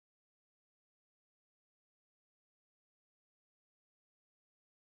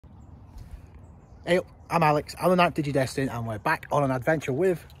Hey, I'm Alex, I'm the Ninth Digidestined, and we're back on an adventure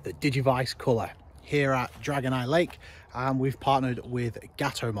with the Digivice Color here at Dragon Eye Lake, and we've partnered with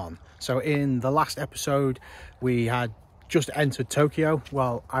Gatomon. So in the last episode, we had just entered Tokyo.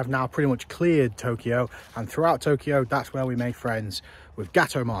 Well, I've now pretty much cleared Tokyo, and throughout Tokyo, that's where we made friends with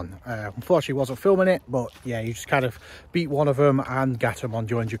Gatomon. Unfortunately, wasn't filming it, but yeah, you just kind of beat one of them, and Gatomon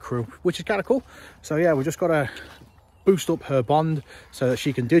joined your crew, which is kind of cool. So yeah, we just got to boost up her bond so that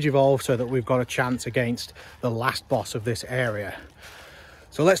she can digivolve, so that we've got a chance against the last boss of this area.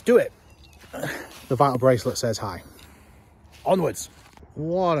 So let's do it. The vital bracelet says hi. Onwards.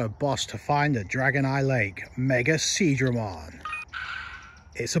 What a boss to find at Dragon Eye Lake. MetalVegiemon.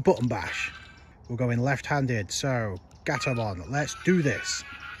 It's a button bash. We're going left-handed, so Gatomon, let's do this.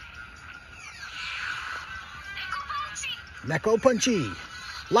 Neko Punchy.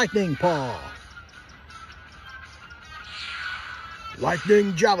 Lightning Paw.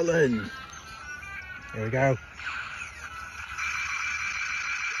 Lightning Javelin. Here we go.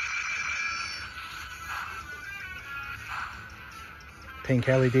 Pink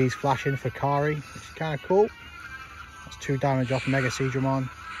LEDs flashing for Kari, which is kind of cool. That's 2 damage off MetalVegiemon.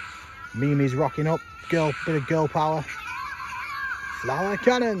 Mimi's rocking up. Bit of girl power. Flower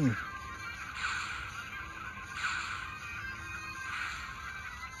Cannon.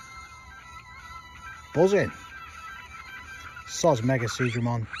 Buzzing. Soz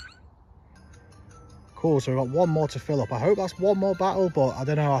MetalVegiemon. Cool, so we've got one more to fill up. I hope that's one more battle, but I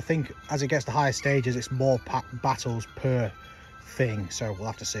don't know. I think as it gets to higher stages, it's more battles per thing, so we'll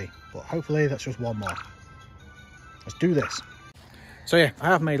have to see. But hopefully that's just one more. Let's do this. So yeah, I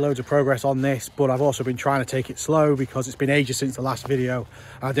have made loads of progress on this, but I've also been trying to take it slow because it's been ages since the last video.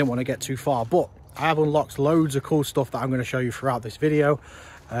 I didn't want to get too far, but I have unlocked loads of cool stuff that I'm going to show you throughout this video.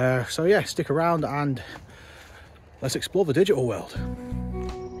 So yeah, stick around and let's explore the digital world.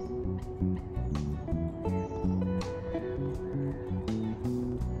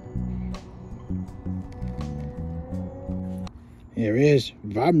 Here is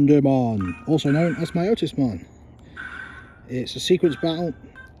Vandemon, also known as Myotismon. It's a sequence battle,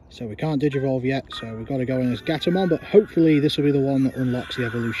 so we can't digivolve yet, so we've got to go in as Gatomon, but hopefully this will be the one that unlocks the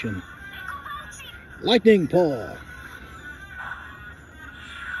evolution. Lightning Paw.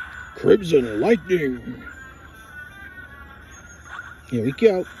 Crimson Lightning. Here we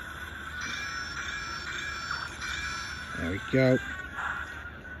go. There we go.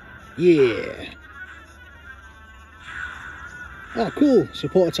 Yeah. Oh, cool.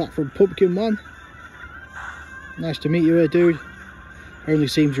 Support attack from Pumpkin Man. Nice to meet you here, dude. Only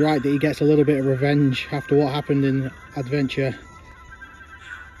seems right that he gets a little bit of revenge after what happened in Adventure.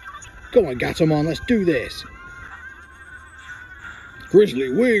 Come on, Gatomon, let's do this.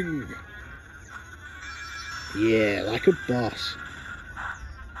 Grizzly Wing. Yeah, like a boss.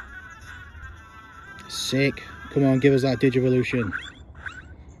 Sick. Come on, give us that Digivolution.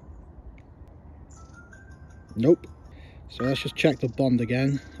 Nope. So let's just check the bond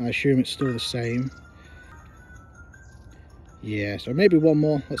again. I assume it's still the same. Yeah, so maybe one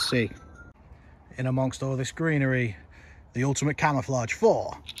more. Let's see. In amongst all this greenery, the ultimate camouflage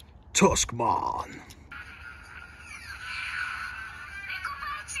for Tuskmon.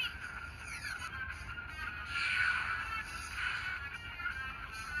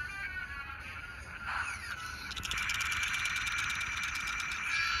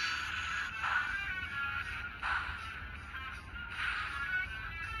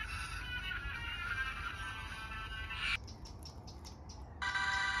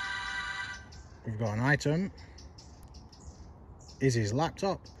 We've got an item. Is his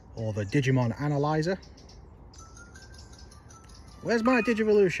laptop or the Digimon Analyzer? Where's my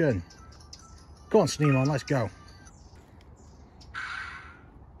Digivolution? Go on, Sneemon, let's go.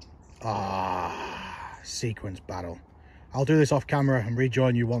 Ah, sequence battle. I'll do this off camera and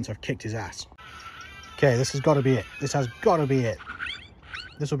rejoin you once I've kicked his ass. Okay, this has got to be it. This has got to be it.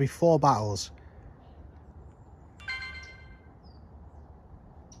 This will be 4 battles.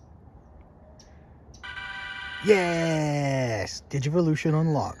 Yes! Digivolution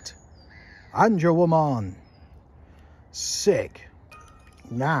unlocked. And your woman. Sick.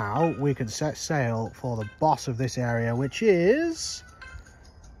 Now we can set sail for the boss of this area, which is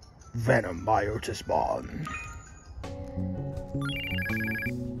Venom Myotismon.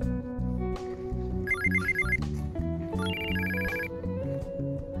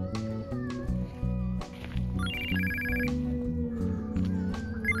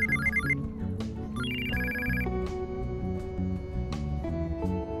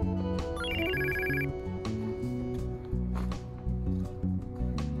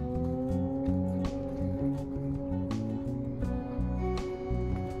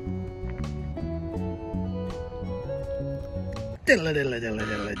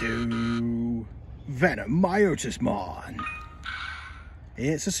 Diddle-a-diddle-a-diddle-a-diddle-a-doo. Venom Myotismon.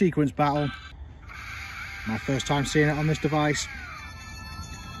 It's a sequence battle. My first time seeing it on this device.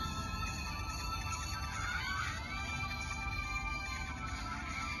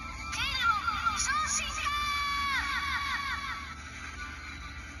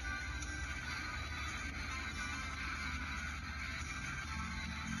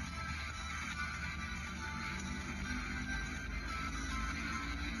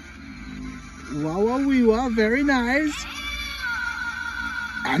 Wow, very nice.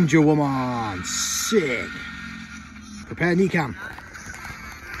 And your woman, sick. Prepare Nikan.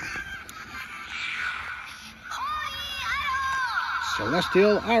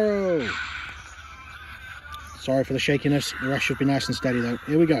 Celestial Arrow. Sorry for the shakiness, the rest should be nice and steady though.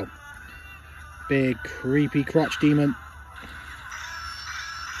 Here we go. Big creepy crotch demon.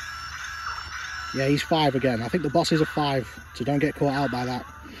 Yeah, he's 5 again. I think the bosses are 5, so don't get caught out by that.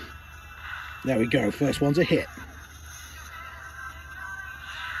 There we go, first one's a hit.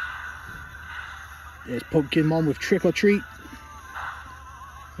 There's Pumpkinmon with Trick or Treat.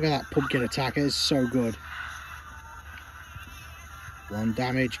 Look at that pumpkin attack, it is so good. 1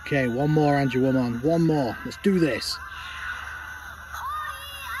 damage. Okay, one more, Angelwoman. One more. Let's do this.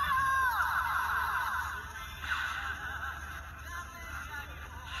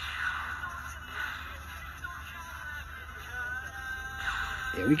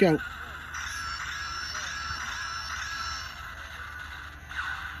 Here we go.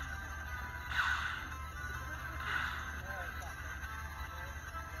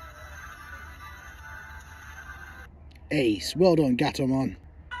 Ace. Well done, Gatomon.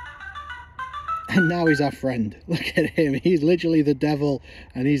 And now he's our friend. Look at him. He's literally the devil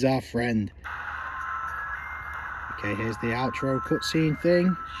and he's our friend. Okay, here's the outro cutscene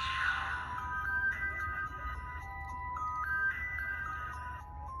thing.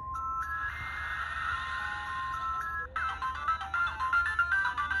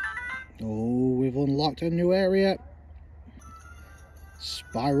 Oh, we've unlocked a new area.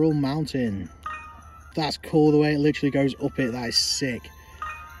 Spiral Mountain. That's cool, the way it literally goes up it. That is sick.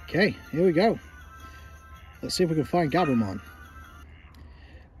 Okay, here we go. Let's see if we can find Gabumon.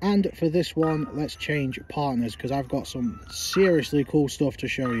 And for this one, let's change partners, because I've got some seriously cool stuff to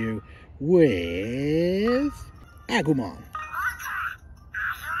show you with Agumon.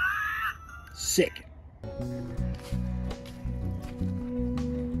 Sick.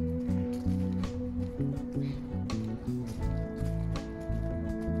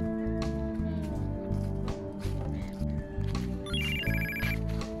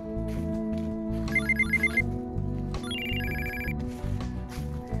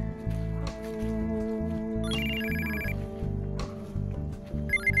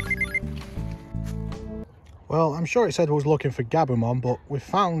 Well, I'm sure it said we was looking for Gabumon, but we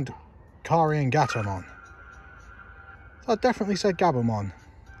found Kari and Gatomon. That definitely said Gabumon.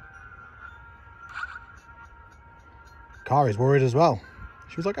 Kari's worried as well.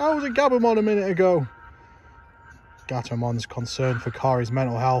 She was like, I was a Gabumon a minute ago. Gatomon's concerned for Kari's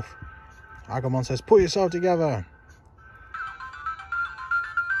mental health. Agumon says, put yourself together.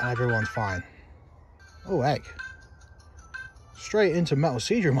 And everyone's fine. Oh, heck. Straight into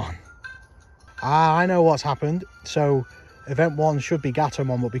MetalVegiemon. Ah, I know what's happened. So event 1 should be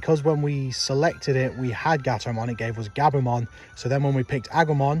Gatomon, but because when we selected it, we had Gatomon, it gave us Gabumon. So then when we picked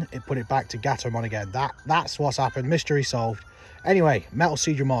Agumon, it put it back to Gatomon again. That's what's happened. Mystery solved. Anyway,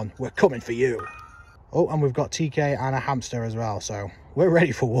 MetalVegiemon, we're coming for you. Oh, and we've got TK and a hamster as well. So we're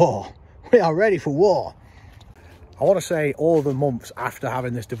ready for war. We are ready for war. I want to say all the months after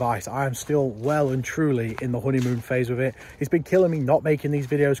having this device, I am still well and truly in the honeymoon phase with it. It's been killing me not making these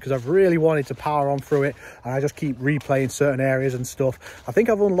videos because I've really wanted to power on through it, and I just keep replaying certain areas and stuff. I think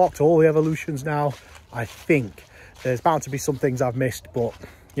I've unlocked all the evolutions now. I think there's bound to be some things I've missed, but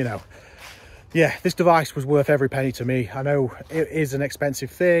you know, yeah, this device was worth every penny to me. I know it is an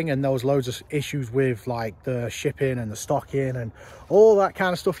expensive thing, and there was loads of issues with like the shipping and the stocking and all that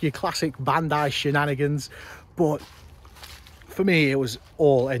kind of stuff, your classic Bandai shenanigans. But for me, it was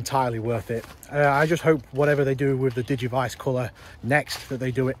all entirely worth it. I just hope whatever they do with the Digivice Color next, that they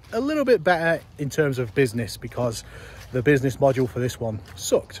do it a little bit better in terms of business, because the business module for this one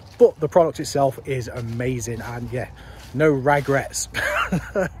sucked. But the product itself is amazing, and yeah, no regrets.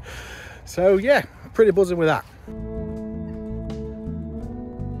 So yeah, pretty buzzing with that.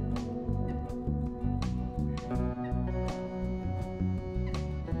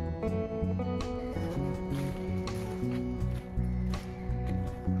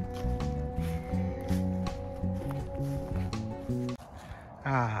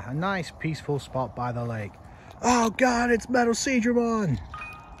 Ah, a nice peaceful spot by the lake. Oh god, it's MetalVegiemon!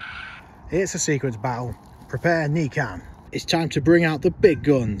 It's a sequence battle. Prepare Nikan. It's time to bring out the big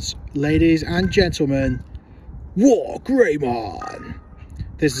guns. Ladies and gentlemen, Wargreymon!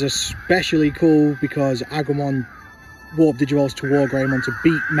 This is especially cool because Agumon warp digivolves to Wargreymon to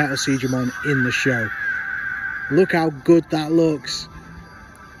beat MetalVegiemon in the show. Look how good that looks.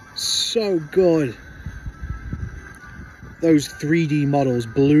 So good. Those 3D models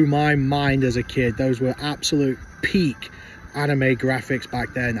blew my mind as a kid. Those were absolute peak anime graphics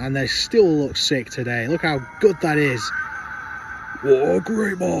back then, and they still look sick today. Look how good that is.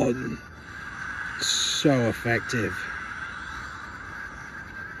 Wargreymon. So effective.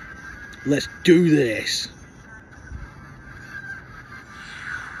 Let's do this.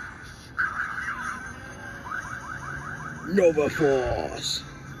 Nova Force.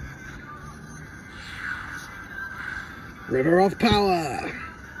 River of Power.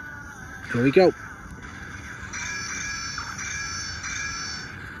 Here we go.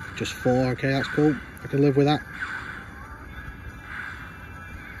 Just 4, okay, that's cool. I can live with that.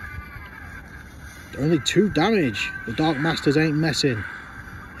 Only 2 damage. The Dark Masters ain't messing.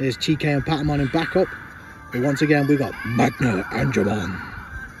 Here's TK and Patamon in backup. But once again, we got MetalVegiemon.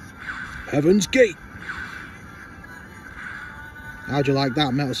 Heaven's Gate. How'd you like that,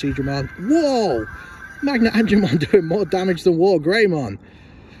 MetalVegiemon? Whoa! MetalVegiemon doing more damage than Wargreymon.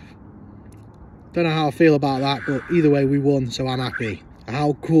 Don't know how I feel about that, but either way we won, so I'm happy.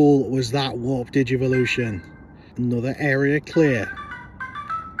 How cool was that warp digivolution? Another area clear.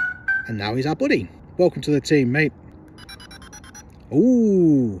 And now he's our buddy. Welcome to the team, mate.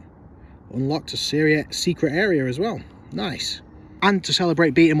 Ooh, unlocked a secret area as well. Nice. And to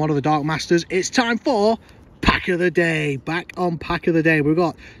celebrate beating one of the Dark Masters, it's time for Pack of the Day. Back on Pack of the Day, we've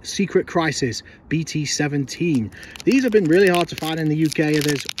got Secret Crisis BT17. These have been really hard to find in the UK.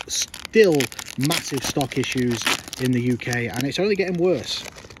 There's still massive stock issues in the UK, and it's only getting worse.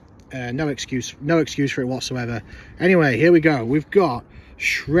 No excuse for it whatsoever. Anyway, here we go. We've got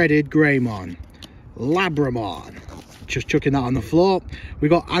Shredded Greymon, Labramon, just chucking that on the floor. We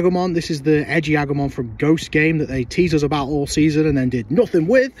got Agumon. This is the edgy Agumon from Ghost Game that they teased us about all season and then did nothing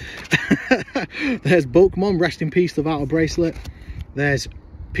with. There's Bulkmon, rest in peace, the Vital Bracelet. There's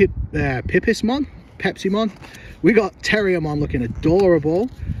Pipismon, Pepsimon. We got Terriermon looking adorable.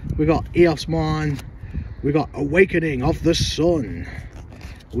 We got Eosmon. We got Awakening of the Sun.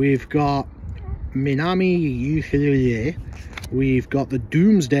 We've got Minami Yukilie. We've got the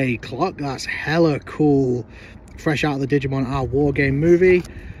Doomsday Clock. That's hella cool. Fresh out of the Digimon Our War Game movie.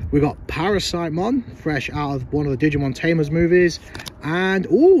 We got Parasitemon, fresh out of one of the Digimon Tamers movies. And,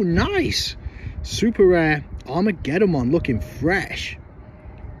 oh, nice. Super rare Armageddonmon looking fresh.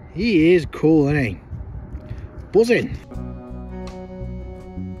 He is cool, isn't he? Buzzing.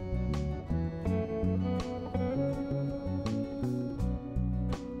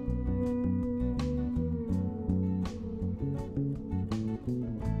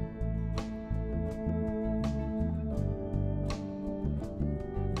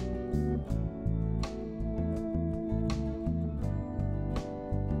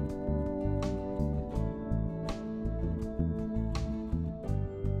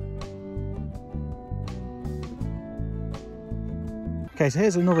 Okay, so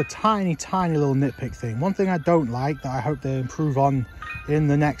here's another tiny little nitpick thing. One thing I don't like that I hope they improve on in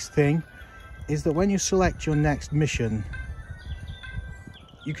the next thing is that when you select your next mission,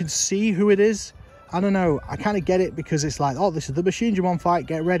 you can see who it is. I don't know, I kind of get it because it's like, oh, this is the Machinedramon fight,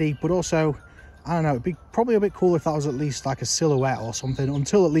 get ready. But also, I don't know, it'd be probably a bit cool if that was at least like a silhouette or something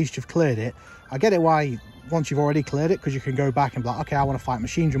until at least you've cleared it. I get it why once you've already cleared it, because you can go back and be like, okay, I want to fight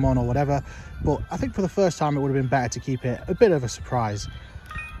Machinedramon or whatever. But I think for the first time, it would have been better to keep it a bit of a surprise.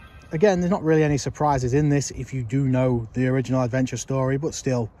 Again, there's not really any surprises in this if you do know the original adventure story, but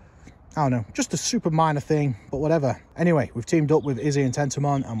still, I don't know, just a super minor thing, but whatever. Anyway, we've teamed up with Izzy and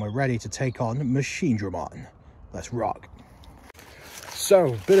Tentamon, and we're ready to take on Machinedramon. Let's rock.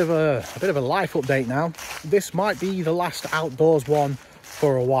 So, a bit of a life update now. This might be the last outdoors one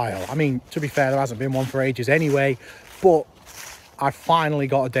for a while. I mean, to be fair, there hasn't been one for ages anyway, but I finally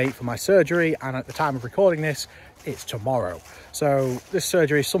got a date for my surgery, and at the time of recording this, it's tomorrow. So this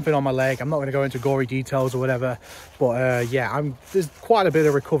surgery is something on my leg. I'm not going to go into gory details or whatever, but yeah, there's quite a bit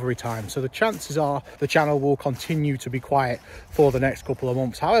of recovery time, so the chances are the channel will continue to be quiet for the next couple of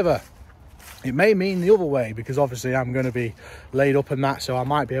months. However, it may mean the other way, because obviously I'm going to be laid up and that, so I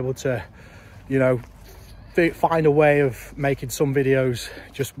might be able to, you know, find a way of making some videos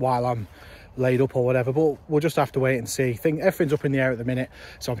just while I'm laid up or whatever, but we'll just have to wait and see. Everything's up in the air at the minute,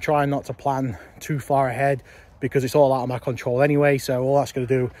 so I'm trying not to plan too far ahead because it's all out of my control anyway, so all that's going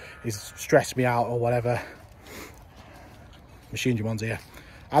to do is stress me out or whatever. Machinegemon's here.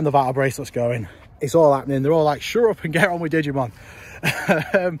 And the Battle Bracelet's going. It's all happening. They're all like, shut up and get on with Digimon.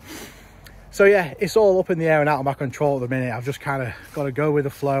 So yeah, it's all up in the air and out of my control at the minute. I've just kind of got to go with the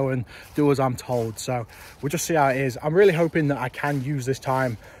flow and do as I'm told. So we'll just see how it is. I'm really hoping that I can use this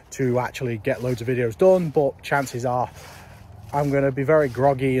time to actually get loads of videos done, but chances are I'm going to be very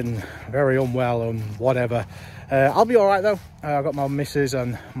groggy and very unwell and whatever. I'll be all right though. I've got my missus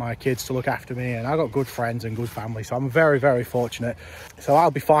and my kids to look after me, and I've got good friends and good family. So I'm very, very fortunate. So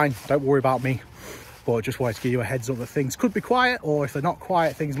I'll be fine. Don't worry about me. But just wanted to give you a heads up that things could be quiet, or if they're not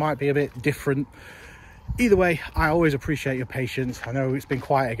quiet, things might be a bit different. Either way, I always appreciate your patience. I know it's been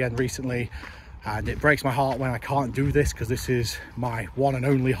quiet again recently, and it breaks my heart when I can't do this because this is my one and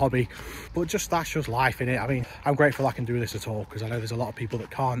only hobby. But that's just life in it. I mean, I'm grateful I can do this at all because I know there's a lot of people that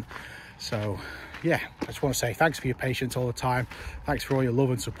can't. So yeah, I just want to say thanks for your patience all the time. Thanks for all your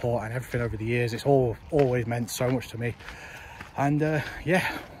love and support and everything over the years. It's always meant so much to me. And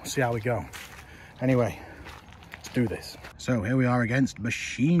yeah, we'll see how we go. Anyway, let's do this. So here we are against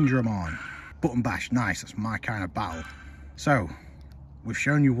Machinegemon's. Button bash, nice, that's my kind of battle. So, we've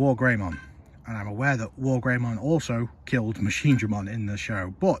shown you Wargreymon, and I'm aware that Wargreymon also killed Machinegemon's in the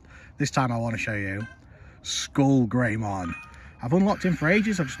show, but this time I want to show you Skullgreymon. I've unlocked him for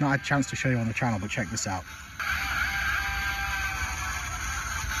ages, I've just not had a chance to show you on the channel, but check this out.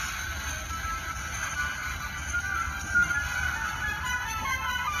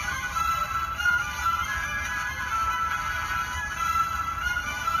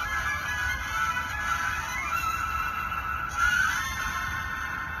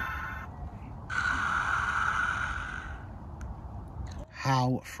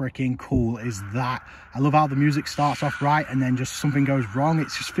 How freaking cool is that? I love how the music starts off right and then just something goes wrong. It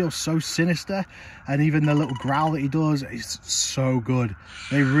just feels so sinister, and even the little growl that he does is so good.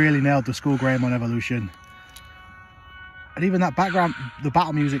 They really nailed the Skullgreymon evolution. And even that background, the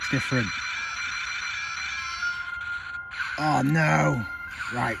battle music's different. Oh no.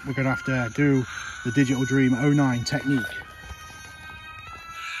 Right, we're gonna have to do the Digital Dream 09 technique.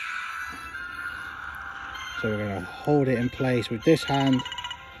 So we're going to hold it in place with this hand,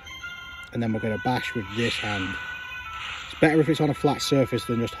 and then we're going to bash with this hand. It's better if it's on a flat surface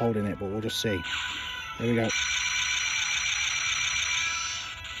than just holding it, but we'll just see. There we go.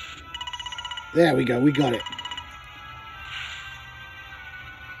 There we go, we got it.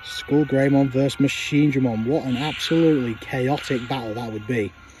 Skullgreymon versus Machinegemon. What an absolutely chaotic battle that would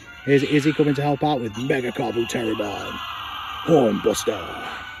be. Is he coming to help out with Mega Kabuterimon? Hornbuster.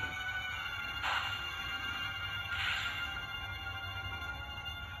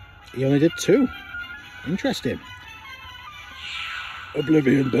 He only did 2. Interesting.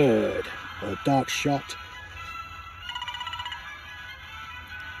 Oblivion Bird, or Dark Shot.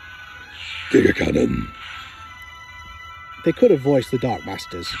 Giga Cannon. They could have voiced the Dark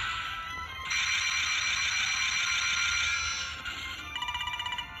Masters.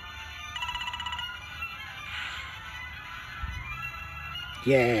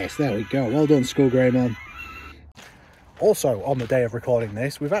 Yes, there we go. Well done, Skullgreymon. Also, on the day of recording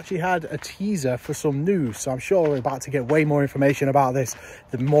this, we've actually had a teaser for some news, so I'm sure we're about to get way more information about this.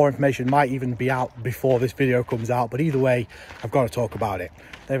 The more information might even be out before this video comes out, but either way, I've got to talk about it.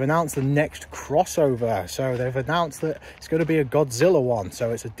 They've announced the next crossover, so they've announced that it's going to be a Godzilla one, so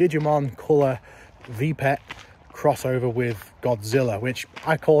it's a Digimon Color VPET crossover with Godzilla, which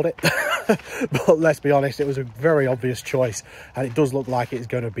I called it. But let's be honest, it was a very obvious choice, and it does look like it's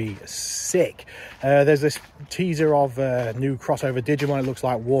going to be sick. There's this teaser of new crossover Digimon. It looks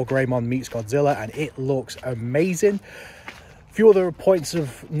like Wargreymon meets Godzilla, and it looks amazing. A few other points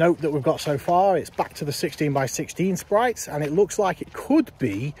of note that we've got so far: it's back to the 16x16 sprites, and it looks like it could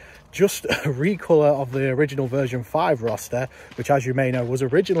be just a recolor of the original version 5 roster, which, as you may know, was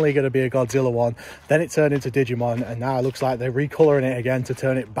originally going to be a Godzilla one. Then it turned into Digimon, and now it looks like they're recoloring it again to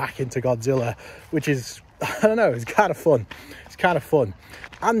turn it back into Godzilla, which is, I don't know, it's kind of fun. It's kind of fun.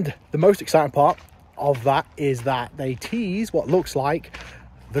 And the most exciting part of that is that they tease what looks like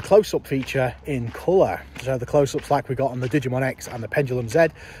the close-up feature in color. So the close-ups like we got on the Digimon X and the Pendulum Z,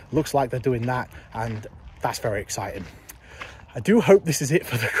 looks like they're doing that, and that's very exciting. I do hope this is it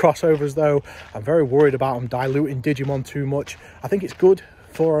for the crossovers though. I'm very worried about them diluting Digimon too much. I think it's good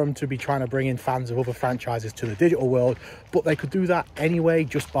for them to be trying to bring in fans of other franchises to the digital world, but they could do that anyway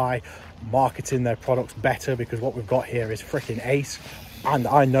just by marketing their products better, because what we've got here is freaking ace. And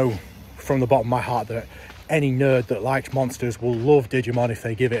I know from the bottom of my heart that any nerd that likes monsters will love Digimon if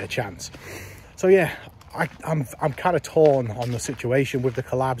they give it a chance. So yeah, I'm kind of torn on the situation with the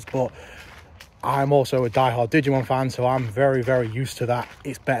collabs, but I'm also a diehard Digimon fan, so I'm very, very used to that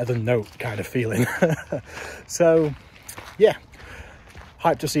it's better than no kind of feeling. So yeah,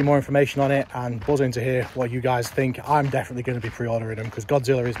 hyped to see more information on it and buzzing to hear what you guys think. I'm definitely going to be pre-ordering them because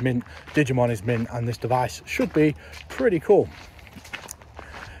Godzilla is mint, Digimon is mint, and this device should be pretty cool.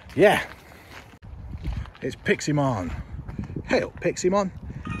 Yeah, it's Pixiemon. Hail Pixiemon.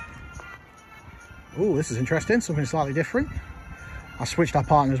 Oh, this is interesting, something slightly different. I switched our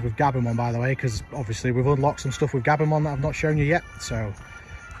partners with Gabumon, by the way, because obviously we've unlocked some stuff with Gabumon that I've not shown you yet. So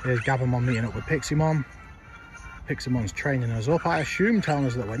here's Gabumon meeting up with Pixiemon. Pixiemon's training us up, I assume, telling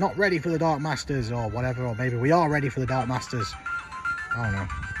us that we're not ready for the Dark Masters or whatever, or maybe we are ready for the Dark Masters. I don't know.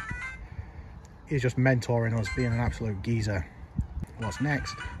 He's just mentoring us, being an absolute geezer. What's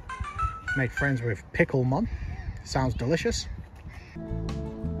next? Made friends with Picklemon. Sounds delicious.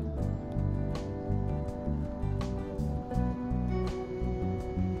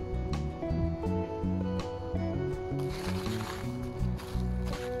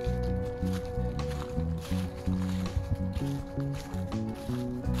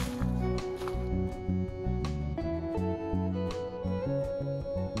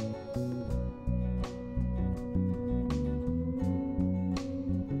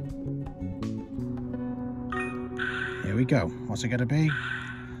 Here we go. What's it going to be?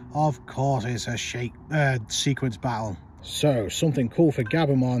 Of course it's a sequence battle. So, something cool for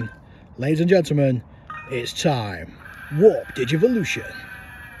Gabumon. Ladies and gentlemen, it's time. Warp Digivolution.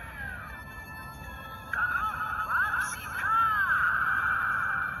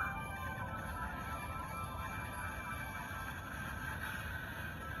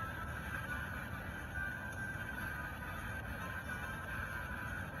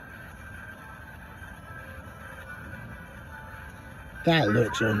 That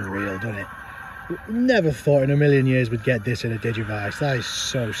looks unreal, doesn't it? Never thought in a million years we'd get this in a Digivice. That is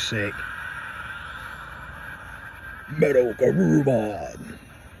so sick. MetalVegiemon.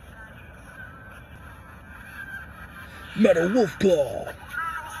 Metal Wolfclaw.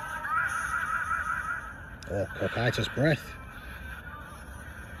 Oh, Cocytus Breath.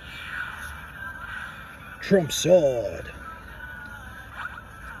 Trump Sword.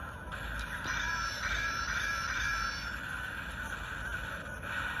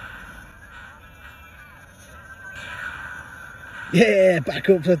 Yeah,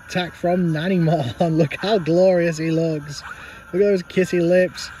 backup attack from Nanimon. Look how glorious he looks. Look at those kissy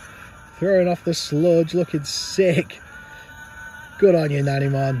lips. Throwing off the sludge, looking sick. Good on you,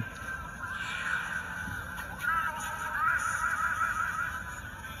 Nanimon.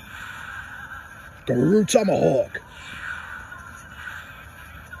 Guru Tomahawk.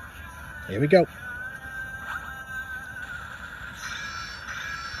 Here we go.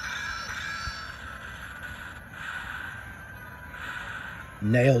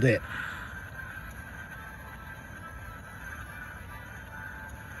 Nailed it.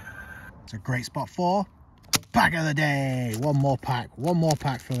 It's a great spot for pack of the day. One more pack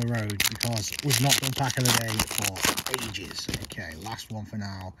for the road because we've not done pack of the day for ages. Okay, last one for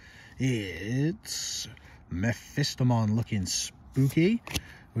now. It's Mephistomon looking spooky.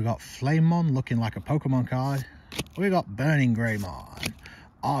 We got Flamemon looking like a Pokemon card. We got Burning Greymon,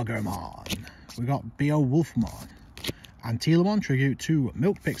 Argomon. We got Bio Wolfmon. Antilamon, tribute to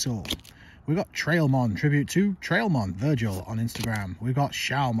Milk Pixel. We've got Trailmon, tribute to Trailmon, Virgil on Instagram. We've got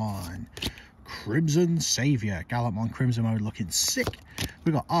Shaomon, Crimson Savior, Gallantmon Crimson Mode looking sick.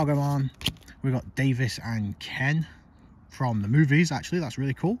 We've got Argomon. We've got Davis and Ken from the movies, actually, that's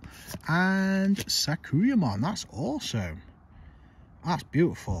really cool. And Sakuyamon, that's awesome. That's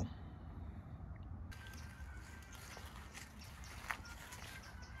beautiful.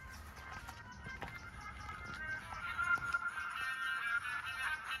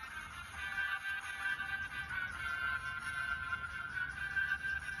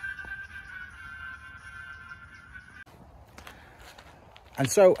 And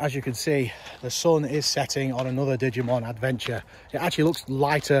so, as you can see, the sun is setting on another Digimon adventure. It actually looks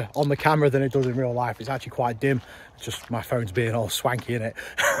lighter on the camera than it does in real life. It's actually quite dim. It's just my phone's being all swanky in it.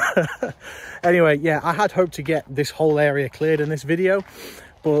 Anyway, yeah, I had hoped to get this whole area cleared in this video,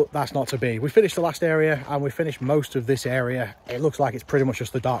 but that's not to be. We finished the last area and we finished most of this area. It looks like it's pretty much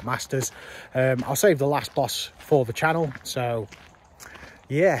just the Dark Masters. I'll save the last boss for the channel. So,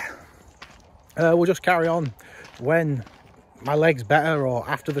 yeah, we'll just carry on when my leg's better or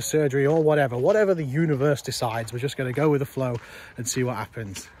after the surgery or whatever the universe decides. We're just going to go with the flow and see what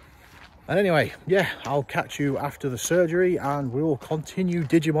happens. And anyway, yeah, I'll catch you after the surgery and we will continue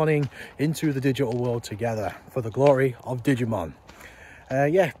Digimoning into the digital world together for the glory of Digimon.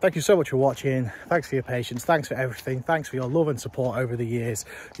 Yeah, thank you so much for watching. Thanks for your patience. Thanks for everything. Thanks for your love and support over the years.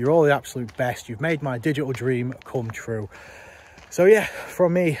 You're all the absolute best. You've made my digital dream come true. So yeah,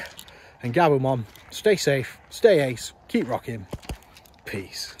 from me, And Gabumon, stay safe, stay ace, keep rocking.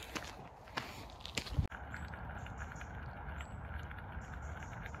 Peace.